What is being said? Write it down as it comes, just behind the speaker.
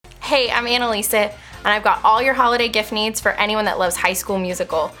Hey, I'm Annalisa, and I've got all your holiday gift needs for anyone that loves High School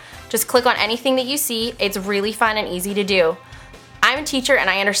Musical. Just click on anything that you see. It's really fun and easy to do. I'm a teacher and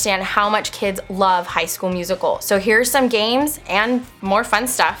I understand how much kids love High School Musical. So here's some games and more fun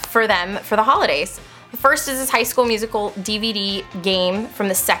stuff for them for the holidays. The first is this High School Musical DVD game from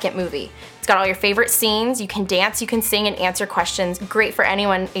the second movie. It's got all your favorite scenes. You can dance, you can sing, and answer questions. Great for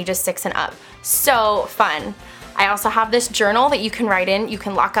anyone ages 6 and up. So fun. I also have this journal that you can write in. You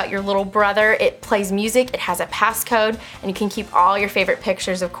can lock out your little brother. It plays music, it has a passcode, and you can keep all your favorite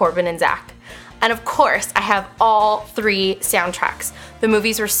pictures of Corbin and Zach. And of course, I have all 3 soundtracks. The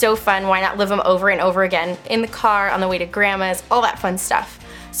movies were so fun, why not live them over and over again? In the car, on the way to grandma's, all that fun stuff.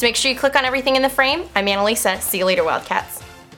 So make sure you click on everything in the frame. I'm Annalisa. See you later, Wildcats.